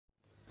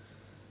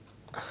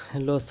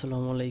Hello,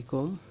 আসসালামু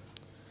আলাইকুম।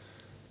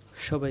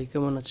 সবাই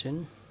কেমন আছেন?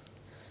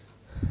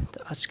 তো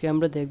আজকে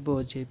আমরা দেখব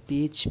যে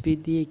পিএইচপি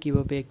দিয়ে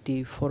কিভাবে একটি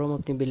ফর্ম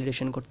আপনি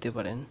ভ্যালিডেশন করতে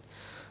পারেন।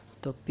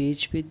 তো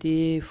পিএইচপি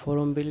দিয়ে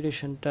ফর্ম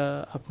ভ্যালিডেশনটা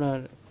আপনার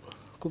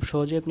খুব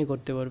সহজেই আপনি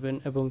করতে পারবেন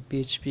এবং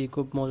পিএইচপি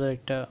খুব মজার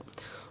একটা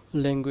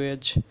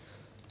ল্যাঙ্গুয়েজ।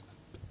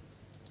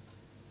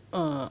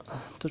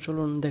 তো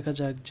চলুন দেখা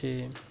যাক যে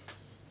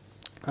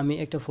আমি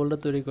একটা ফোল্ডার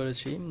তৈরি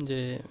করেছি যে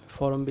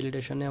ফর্ম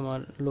ভ্যালিডেশনে আমার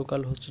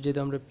লোকাল হচ্ছে, যেহেতু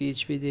আমরা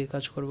পিএইচপি দিয়ে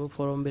কাজ করব,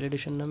 ফর্ম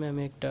ভ্যালিডেশন নামে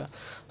আমি একটা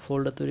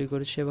ফোল্ডার তৈরি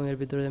করেছি এবং এর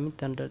ভিতরে আমি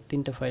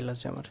তিনটা ফাইল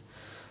আছে আমার।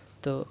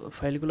 তো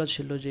ফাইলগুলো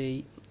ছিল যে এই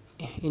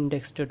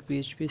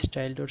index.php,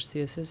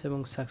 style.css এবং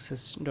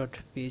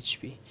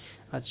success.php।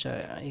 আচ্ছা,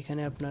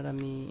 এখানে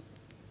আমি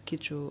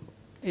কিছু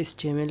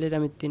HTML এর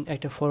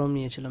একটা ফর্ম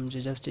নিয়েছিলাম, যে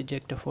জাস্ট এই যে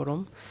একটা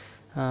ফর্ম।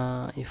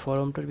 এই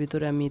ফর্মটার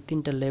ভিতরে আমি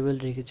তিনটা লেভেল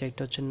রেখেছি,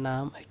 একটা হচ্ছে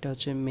নাম, একটা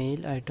হচ্ছে মেইল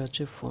আর একটা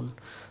হচ্ছে ফোন।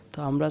 তো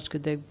আমরা আজকে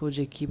দেখব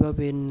যে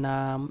কিভাবে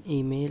নাম,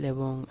 ইমেল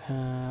এবং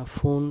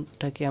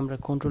ফোনটাকে আমরা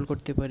কন্ট্রোল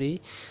করতে পারি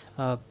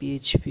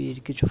পিএইচপির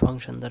কিছু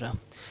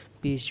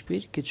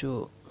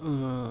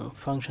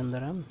ফাংশন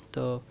দ্বারা।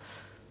 তো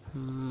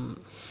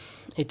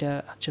এটা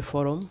হচ্ছে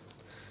ফর্ম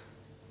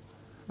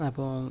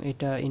এবং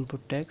এটা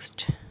ইনপুট টেক্সট।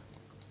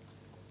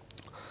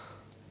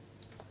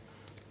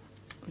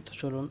 তো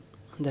চলুন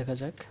দেখা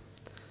যাক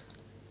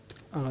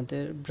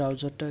আমাদের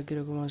ব্রাউজারটা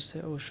কীরকম আছে।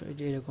 অবশ্যই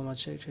এরকম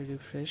আছে, এটা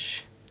রিফ্রেশ।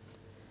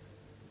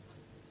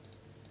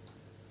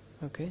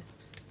 ওকে,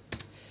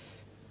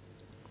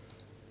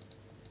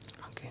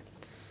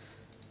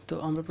 তো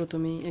আমরা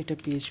প্রথমেই একটা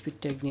পিএইচপি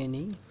ট্যাগ নিয়ে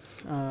নিই।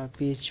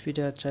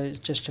 পিএইচপিটা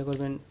চেষ্টা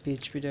করবেন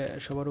পিএইচপিটা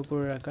সবার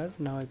উপরে রাখার,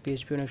 না হয়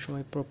পিএইচপি অনেক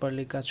সময়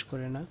প্রপারলি কাজ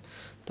করে না।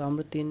 তো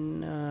আমরা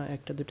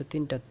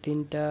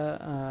তিনটা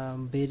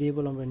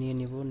ভেরিয়েবল আমরা নিয়ে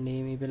নিব,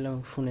 নেম, ইমেল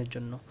এবং ফোনের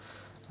জন্য।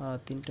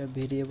 তিনটা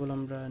ভেরিয়েবল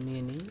আমরা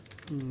নিয়ে নিই।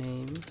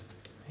 নেম,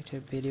 এটা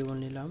ভেরিয়েবল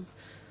নিলাম,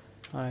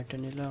 আর এটা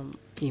নিলাম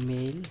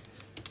ইমেইল,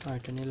 আর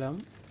এটা নিলাম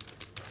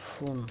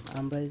ফোন।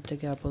 আমরা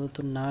এটাকে আপাতত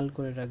নাল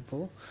করে রাখবো,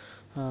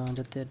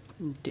 যাতে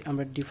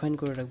আমরা ডিফাইন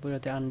করে রাখবো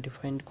যাতে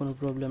আনডিফাইন্ড কোনো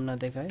প্রবলেম না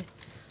দেখায়।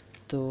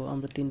 তো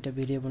আমরা তিনটা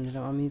ভেরিয়েবল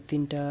নিলাম। আমি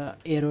তিনটা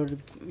এরর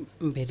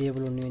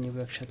ভেরিয়েবলও নিয়ে নিব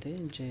একসাথে,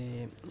 যে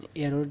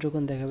এরর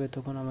যখন দেখাবে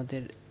তখন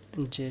আমাদের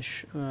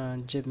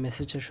যে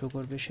মেসেজটা শো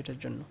করবে সেটার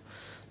জন্য।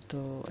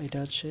 তো এটা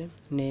হচ্ছে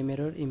নেম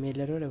এরর, ইমেল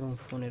এরর এবং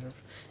ফোন এরর।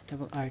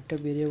 এবং আরেকটা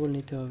ভেরিয়েবল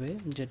নিতে হবে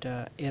যেটা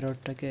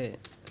এররটাকে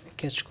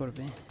ক্যাচ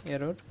করবে।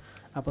 এরর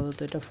আপাতত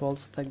এটা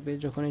ফলস থাকবে,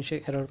 যখনই সে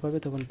এরর পাবে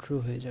তখন ট্রু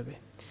হয়ে যাবে।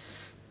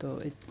 তো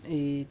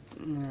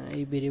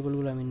এই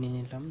ভেরিয়েবলগুলো আমি নিয়ে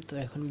নিলাম। তো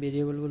এখন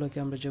ভেরিয়েবলগুলোকে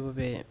আমরা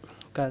যেভাবে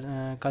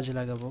কাজে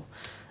লাগাবো,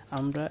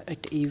 আমরা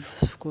একটা ইফ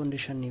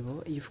কন্ডিশন নিব।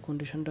 ইফ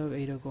কন্ডিশনটা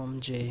এইরকম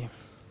যে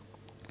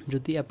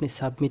যদি আপনি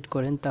সাবমিট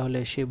করেন তাহলে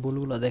সে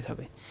ভুলগুলো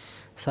দেখাবে,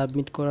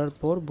 সাবমিট করার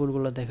পর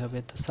ভুলগুলো দেখাবে।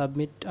 তো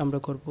সাবমিট আমরা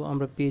করব,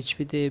 আমরা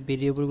পিএইচপিতে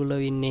ভেরিয়েবলগুলো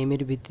এই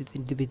নেমের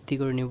ভিত্তি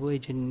করে নেব। এই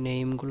যে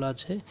নেমগুলো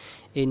আছে,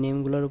 এই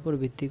নেমগুলোর উপর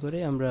ভিত্তি করে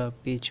আমরা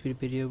পিএইচপির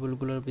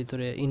ভেরিয়েবলগুলোর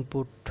ভিতরে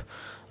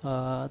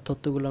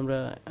তথ্যগুলো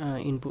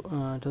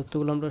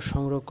আমরা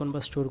সংরক্ষণ বা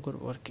স্টোর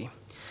করব আর কি।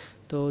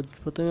 তো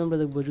প্রথমে আমরা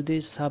দেখব যদি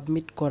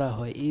সাবমিট করা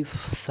হয়, ইফ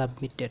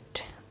সাবমিটেড।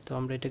 তো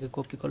আমরা এটাকে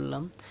কপি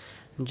করলাম,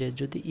 যে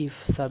যদি ইফ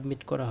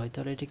সাবমিট করা হয়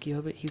তাহলে এটা কী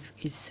হবে, ইফ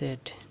ইজ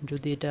সেট।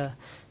 যদি এটা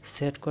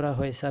সেট করা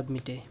হয়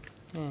সাবমিটে,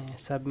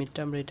 সাবমিটটা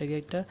আমরা এটাকে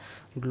একটা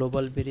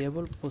গ্লোবাল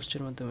ভেরিয়েবল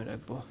পোস্টের মাধ্যমে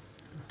রাখবো।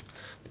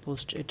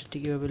 পোস্ট এটা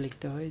কীভাবে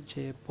লিখতে হয়,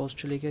 যে পোস্ট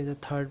লিখে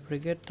থার্ড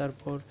ব্র্যাকেট,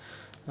 তারপর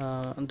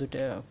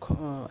দুটা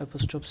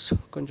অ্যাপোস্ট্রফস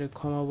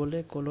ক্ষমা বলে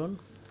কোলন,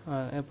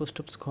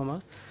 অ্যাপোস্ট্রফস ক্ষমা,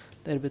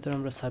 এর ভিতরে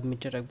আমরা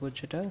সাবমিটে রাখবো,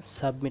 যেটা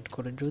সাবমিট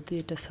করে। যদি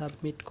এটা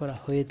সাবমিট করা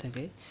হয়ে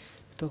থাকে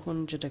তখন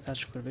যেটা কাজ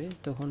করবে,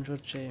 তখন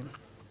হচ্ছে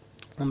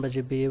আমরা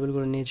যে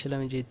ভেরিয়েবলগুলো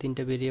নিয়েছিলাম, যে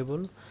তিনটা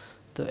ভেরিয়েবল,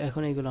 তো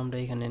এখন এগুলো আমরা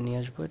এখানে নিয়ে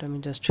আসবো। এটা আমি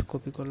জাস্ট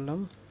কপি করলাম,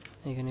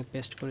 এখানে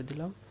পেস্ট করে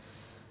দিলাম।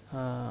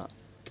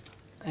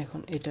 এখন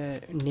এটা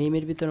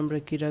নেমের ভিতরে আমরা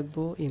কি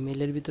রাখবো,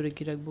 ইমেলের ভিতরে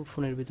কি রাখবো,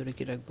 ফোনের ভিতরে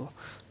কি রাখবো।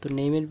 তো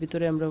নেমের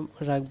ভিতরে আমরা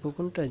রাখবো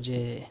কোনটা, যে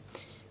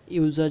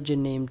ইউজার যে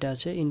নেমটা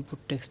আছে ইনপুট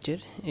টেক্সটের,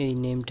 এই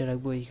নেমটা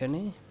রাখবো এইখানে।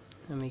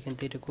 আমি এখান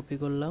থেকে এটা কপি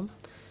করলাম।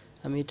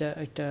 আমি এটা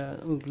একটা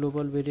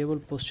গ্লোবাল ভেরিয়েবল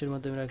পোস্টের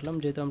মাধ্যমে রাখলাম,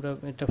 যেহেতু আমরা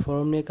একটা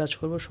ফর্ম নিয়ে কাজ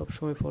করব,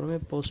 সবসময় ফর্মে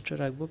পোস্ট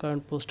রাখবো, কারণ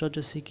পোস্টটা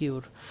হচ্ছে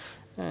সিকিউর।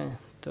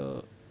 তো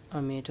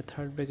আমি এটা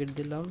থার্ড ব্র্যাকেট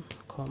দিলাম,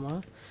 ক্ষমা,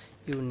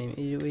 ইউনেম,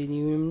 এই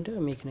নেমটা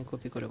আমি এখানে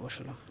কপি করে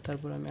বসালাম।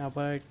 তারপর আমি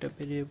আবার একটা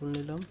ভেরিয়েবল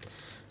নিলাম,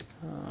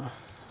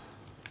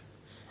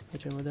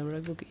 এটার মধ্যে আমরা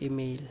রাখবো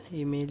ইমেইল।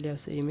 ইমেইলে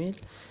আছে ইমেইল,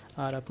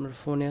 আর আপনার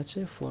ফোনে আছে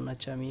ফোন।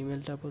 আচ্ছা, আমি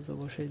ইমেলটা আপাতত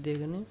বসাই দিই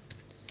এখানে,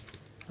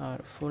 আর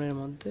ফোনের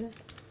মধ্যে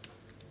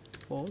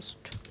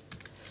পোস্ট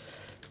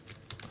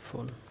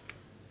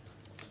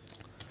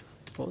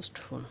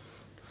ফোন।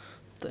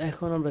 তো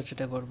এখন আমরা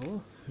যেটা করব,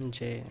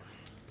 যে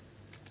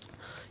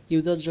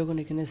ইউজার যখন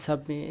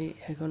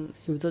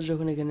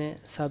এখানে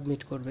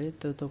সাবমিট করবে,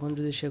 তো তখন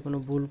যদি সে কোনো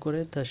ভুল করে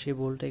তা সে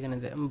ভুলটা এখানে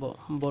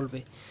বলবে,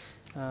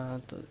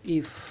 তো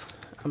ইফ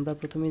আমরা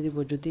প্রথমে দিব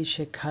যদি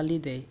সে খালি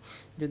দেয়,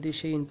 যদি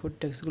সে ইনপুট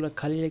টেক্সটগুলো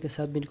খালি রেখে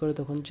সাবমিট করে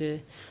তখন যে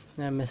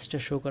মেসেজটা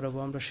শো করাবো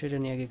আমরা সেটা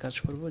নিয়ে আগে কাজ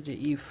করব। যে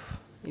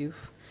if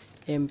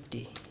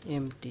MT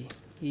MT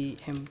E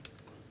M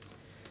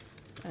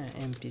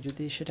MT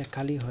যদি সেটা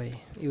খালি হয়,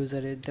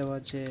 ইউজারের দেওয়া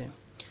যে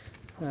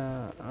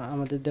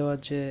আমাদের দেওয়া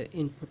যে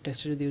ইনপুট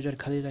টেক্সট যদি ইউজার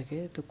খালি রাখে,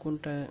 তো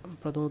কোনটা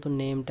প্রথমত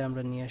নেমটা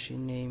আমরা নিয়ে আসি।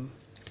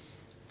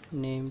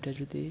 নেমটা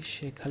যদি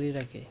সে খালি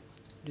রাখে,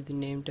 যদি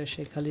নেমটা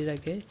সে খালি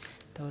রাখে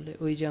তাহলে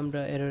ওই যে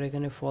আমরা এরর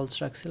এখানে ফলস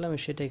রাখছিলাম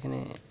সেটা এখানে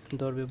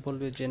ধরবে,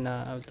 বলবে যে না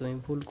তুমি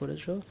ভুল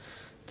করেছো,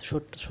 তো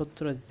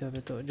সত্যটা দিতে হবে।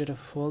 তো যেটা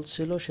ফলস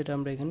ছিল সেটা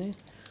আমরা এখানে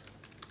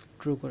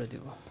ট্রু করে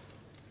দেব।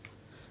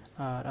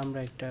 আর আমরা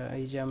একটা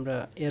এই যে আমরা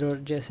এরর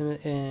যে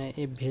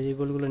এই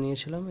ভেরিয়েবলগুলো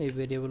নিয়েছিলাম এই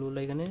ভেরিয়েবলগুলো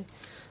এখানে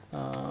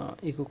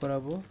ইকো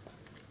করাবো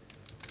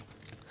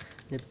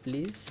যে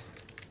প্লিজ,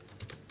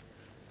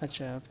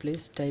 আচ্ছা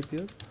please type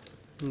your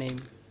name,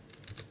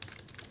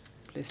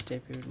 please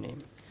type your name.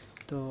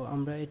 তো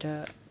আমরা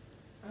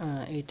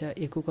এটা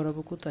ইকো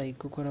করাবো কোথায়?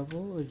 ইকো করাবো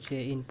যে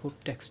ইনপুট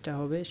টেক্সটটা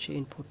হবে সেই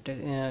ইনপুট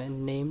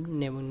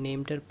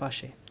নেমটার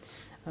পাশে।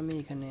 আমি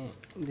এখানে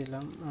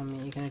দিলাম, আমি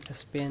এখানে একটা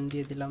স্পেন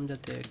দিয়ে দিলাম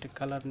যাতে একটা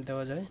কালার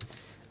দেওয়া যায়।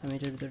 আমি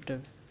এটার ভিতরে একটা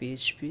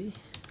PHP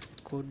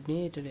কোড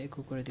নিয়ে এটা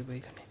ইকো করে দেবো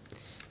এখানে।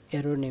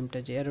 এরর নেমটা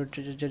যে এররটা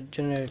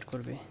জেনারেট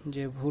করবে,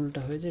 যে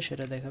ভুলটা হয়েছে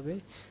সেটা দেখাবে।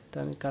 তো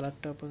আমি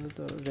কালারটা আপাতত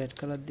রেড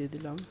কালার দিয়ে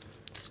দিলাম,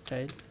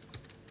 স্টাইল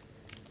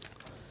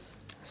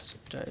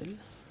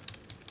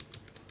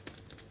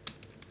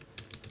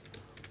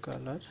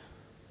কালার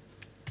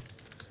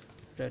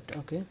রেড।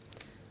 ওকে,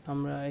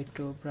 আমরা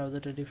একটু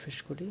ব্রাউজারটা রিফ্রেশ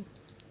করি।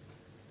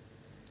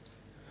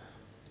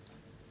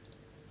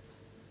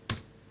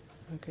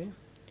 ওকে,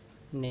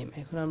 নেম,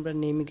 এখন আমরা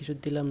নেমে কিছু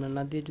দিলাম না,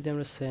 না দিয়ে যদি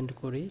আমরা সেন্ড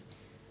করি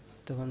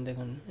তখন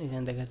দেখুন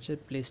এখানে দেখাচ্ছে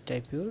প্লিজ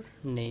টাইপ ইউর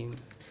নেম।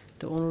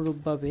 তো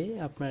অনুরূপভাবে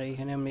আপনার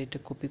এখানে আমি এটা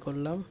কপি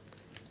করলাম,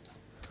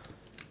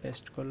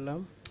 পেস্ট করলাম।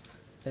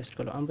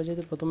 আমরা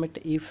যেহেতু প্রথমে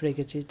একটা ইফ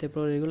রেখেছি,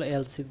 তারপর এগুলো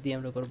এলস ইফ দিয়ে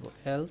আমরা করব।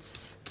 এলস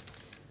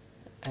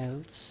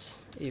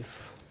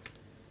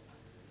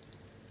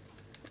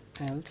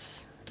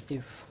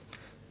ইফ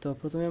তো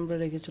প্রথমে আমরা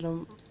রেখেছিলাম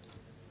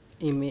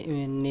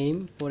নেম,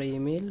 পরে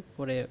ইমেল,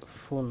 পরে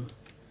ফোন।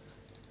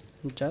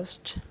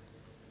 জাস্ট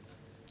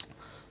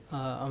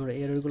আমরা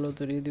এররগুলো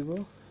তৈরিয়ে দিব,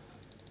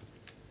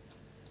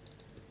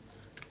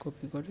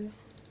 কপি করে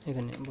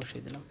এখানে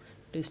বসিয়ে দিলাম।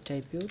 Please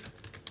type your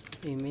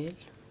email,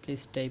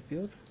 please type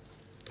your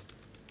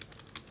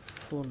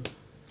phone.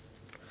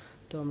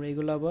 তো আমরা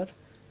এগুলো আবার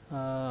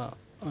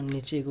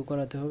নিচে ইকো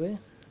করাতে হবে।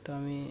 তো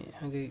আমি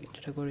আগে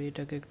যেটা করি,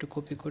 এটাকে একটু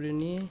কপি করে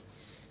নিয়ে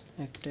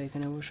একটা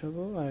এখানে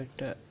বসাবো আর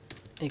একটা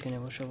এখানে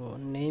বসাবো।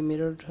 নেম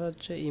এরর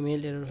হচ্ছে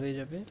ইমেল এরর হয়ে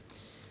যাবে,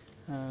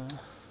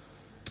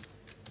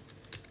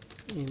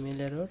 ইমেল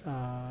এরর,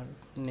 আর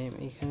নেম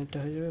এখানেটা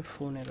হয়ে যাবে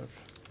ফোন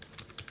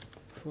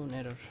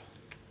এরর।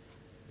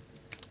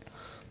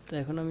 তো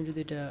এখন আমি যদি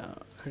এটা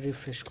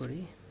রিফ্রেশ করি,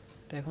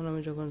 তো এখন আমি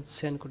যখন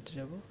সেন্ড করতে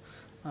যাব,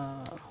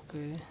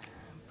 ওকে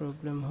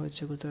প্রবলেম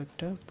হয়েছে কোথাও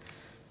একটা।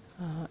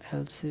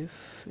 Else if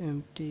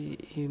MT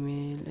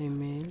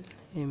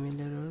email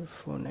error,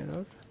 phone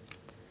error.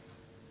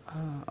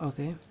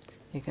 ওকে,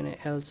 এখানে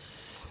এলস,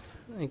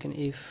 এখানে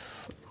ইফ,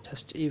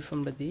 জাস্ট ইফ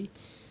আমরা দিই,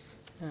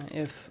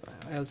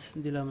 এলস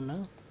দিলাম না।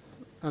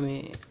 আমি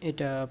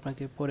এটা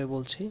আপনাকে পরে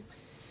বলছি।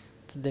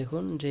 তো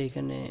দেখুন যে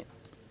এখানে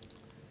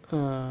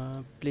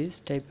please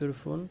type your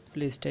phone,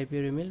 please type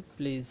your email,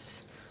 please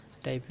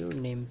type your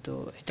name. তো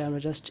এটা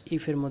আমরা জাস্ট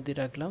ইফের মধ্যে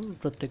রাখলাম,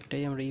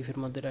 প্রত্যেকটাই আমরা ইফের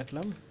মধ্যে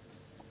রাখলাম।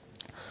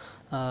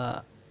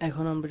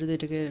 এখন আমরা যদি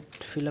এটাকে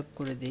ফিল আপ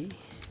করে দিই,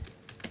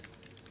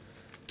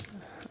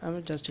 আমি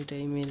জাস্ট এটা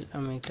ইমেল,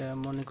 আমি এটা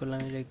মনে করলাম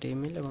এটা একটা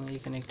ইমেল এবং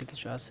এখানে একটা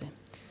কিছু আছে।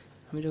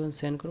 আমি যখন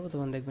সেন্ড করব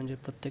তখন দেখবেন যে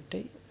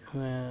প্রত্যেকটাই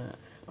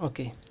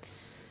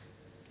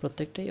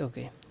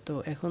ওকে। তো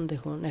এখন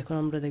দেখুন, এখন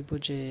আমরা দেখব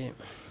যে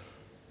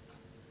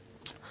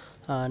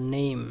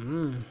নেম,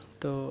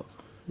 তো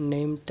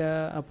নেমটা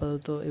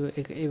আপাতত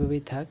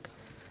এভাবেই থাক।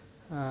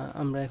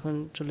 আমরা এখন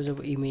চলে যাব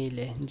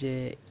ইমেইলে। যে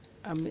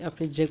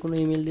আপনি যে কোনো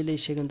ইমেল দিলেই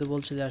সে কিন্তু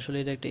বলছে যে আসলে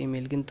এটা একটা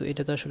ইমেল, কিন্তু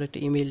এটা তো আসলে একটা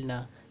ইমেল না।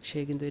 সে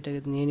কিন্তু এটাকে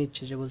নিয়ে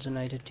নিচ্ছে, যে বলছে না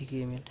এটা ঠিকই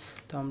ইমেল।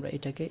 তো আমরা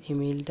এটাকে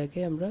ইমেলটাকে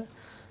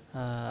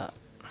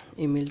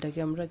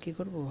আমরা কি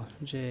করব,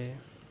 যে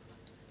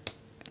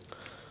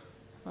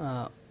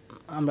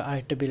আমরা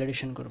আরেকটা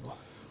ভ্যালিডেশন করব।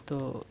 তো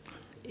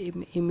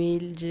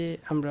ইমেইল যে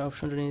আমরা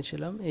অপশনটা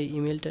নিয়েছিলাম, এই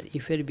ইমেলটার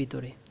ইফের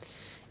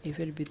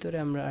ভিতরে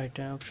আমরা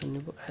আরেকটা অপশন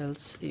নেব,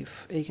 এলস ইফ।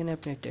 এইখানে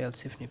আপনি একটা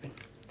এলস ইফ নেবেন।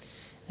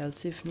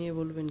 এলস ইফ নিয়ে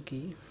বলবেন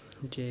কি,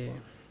 যে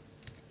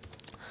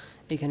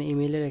এখানে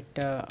ইমেলের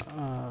একটা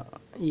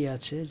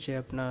আছে, যে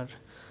আপনার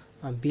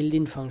বিল্ড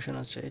ইন ফাংশন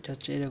আছে। এটা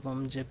হচ্ছে এরকম,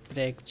 যে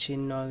ব্রেক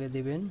চিহ্ন আগে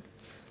দিবেন,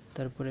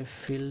 তারপরে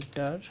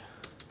ফিল্টার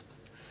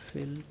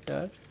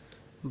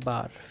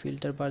বার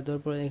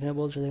দেওয়ার পরে এখানে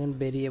বলছে দেখেন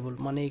ভেরিয়েবল,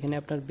 মানে এখানে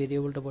আপনার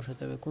ভেরিয়েবলটা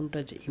বসাতে হবে। কোনটা?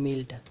 যে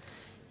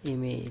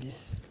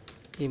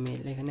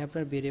ইমেল এখানে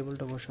আপনার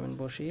ভেরিয়েবলটা বসাবেন।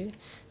 বসিয়ে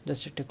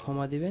জাস্ট একটা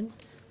কমা দিবেন।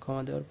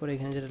 কমা দেওয়ার পরে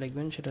এখানে যেটা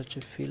লিখবেন সেটা হচ্ছে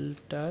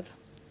filter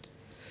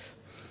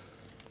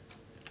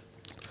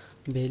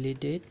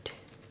validate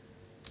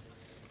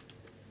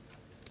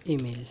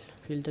email,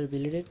 filter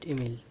validate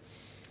email.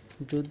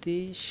 যদি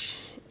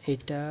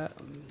এটা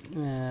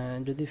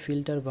যদি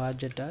ফিল্টার বার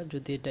যেটা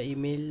যদি এটা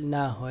ইমেল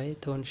না হয়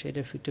তখন সে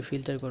এটা একটা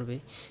ফিল্টার করবে,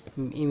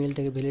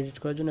 ইমেলটাকে ভ্যালিডেট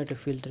করার জন্য এটা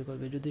ফিল্টার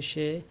করবে। যদি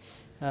সে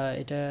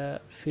এটা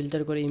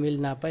ফিল্টার করে ইমেল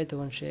না পায়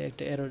তখন সে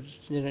একটা এরর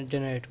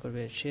জেনারেট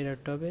করবে। সে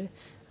এররটা হবে,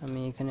 আমি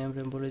এখানে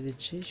আমরা বলে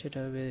দিচ্ছি, সেটা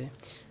হবে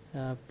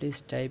please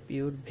type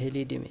your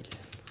valid email.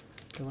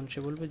 তখন সে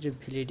বলবে যে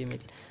ভ্যালিড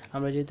ইমেল।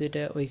 আমরা যেহেতু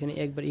এটা ওইখানে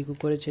একবার ইকো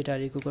করেছি, এটা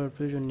আর ইকো করার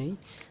প্রয়োজন নেই,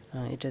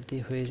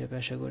 এটাতেই হয়ে যাবে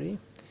আশা করি।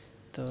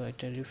 তো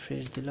একটা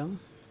রিফ্রেশ দিলাম,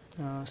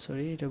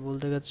 সরি এটা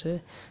বলতে গেছে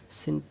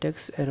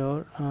সিনট্যাক্স এরর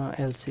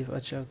এলস ইফ।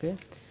 আচ্ছা ওকে,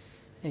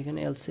 এখানে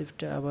এলস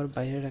ইফটা আবার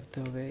বাইরে রাখতে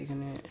হবে।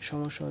 এখানে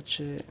সমস্যা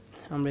হচ্ছে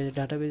আমরা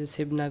ডাটাবেজে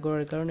সেভ না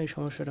করার কারণে এই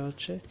সমস্যাটা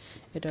হচ্ছে।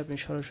 এটা আপনি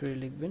সরাসরি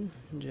লিখবেন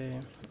যে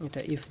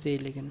এটা ইফ দিয়ে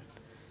লিখেন,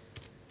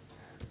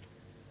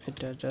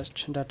 এটা জাস্ট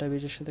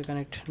ডাটাবেজের সাথে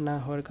কানেক্ট না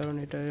হওয়ার কারণে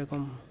এটা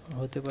এরকম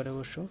হতে পারে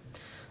অবশ্য।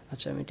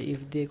 আচ্ছা আমি এটা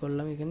ইফ দিয়ে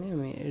করলাম, এখানে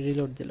আমি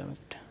রিলোড দিলাম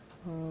একটা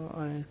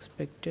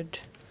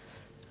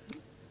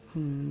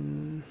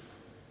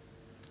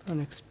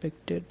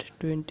unexpected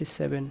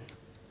 27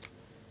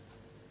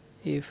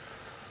 if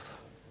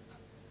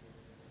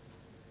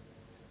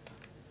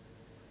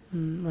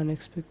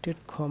unexpected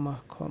comma।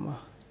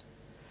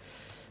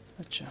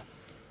 আচ্ছা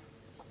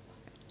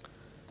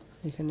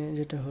এখানে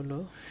যেটা হলো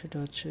সেটা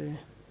হচ্ছে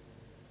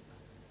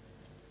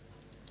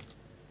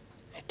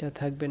এটা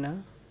থাকবে না,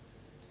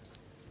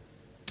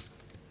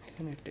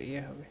 এখানে একটা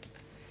ইয়ে হবে,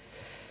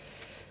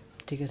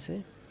 ঠিক আছে।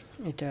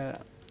 এটা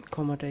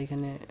কমাটা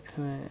এখানে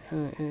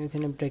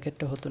এখানে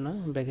ব্র্যাকেটটা হতো না,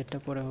 ব্র্যাকেটটা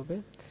পরে হবে।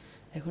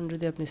 এখন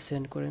যদি আপনি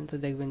সেন্ড করেন তো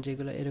দেখবেন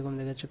যেগুলো এরকম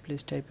দেখাচ্ছে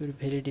please type your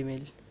valid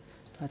email.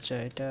 আচ্ছা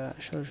এটা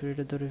সরাসরি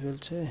এটা ধরে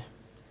ফেলছে।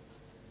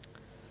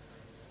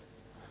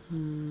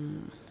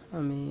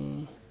 আমি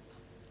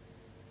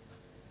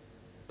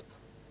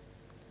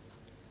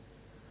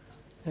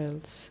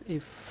এলস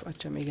ইফ,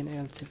 আচ্ছা আমি এখানে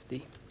এলস ইফ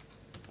দিই,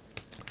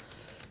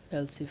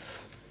 এলস ইফ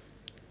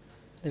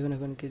দেখুন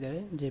এখন কি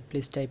দাঁড়ায় যে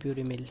please type your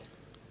email,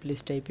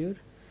 please type your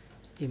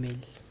email.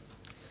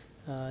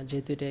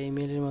 যেহেতু এটা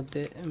ইমেলের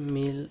মধ্যে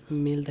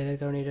মিল দেখার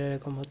কারণে এটা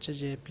এরকম হচ্ছে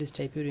যে প্লিজ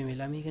টাইপ ইউর ইমেল।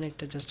 আমি এখানে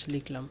একটা জাস্ট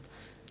লিখলাম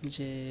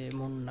যে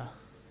মুন্না।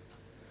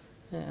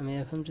 হ্যাঁ আমি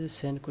এখন যদি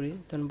সেন্ড করি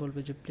তখন বলবে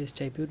যে please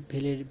type your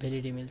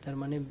valid email. তার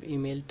মানে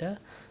ইমেলটা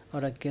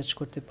ওরা ক্যাচ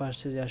করতে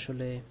পারছে যে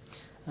আসলে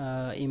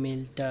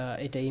ইমেলটা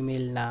এটা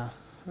ইমেল না।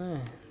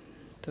 হ্যাঁ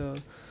তো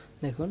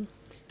দেখুন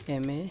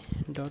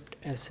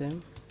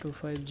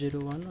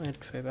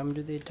ma.sm250185, আমি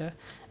যদি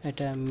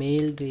এটা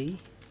মেইল দিই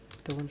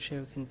তখন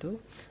সেও কিন্তু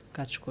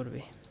কাজ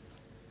করবে,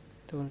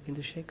 তখন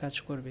কিন্তু সে কাজ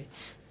করবে।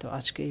 তো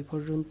আজকে এই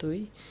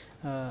পর্যন্তই।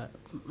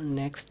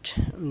 নেক্সট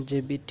যে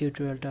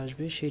টিউটোরিয়ালটা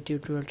আসবে সেই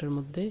টিউটোরিয়ালটার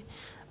মধ্যে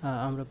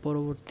আমরা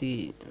পরবর্তী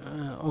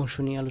অংশ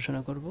নিয়ে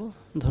আলোচনা করব।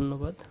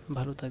 ধন্যবাদ,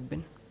 ভালো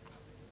থাকবেন।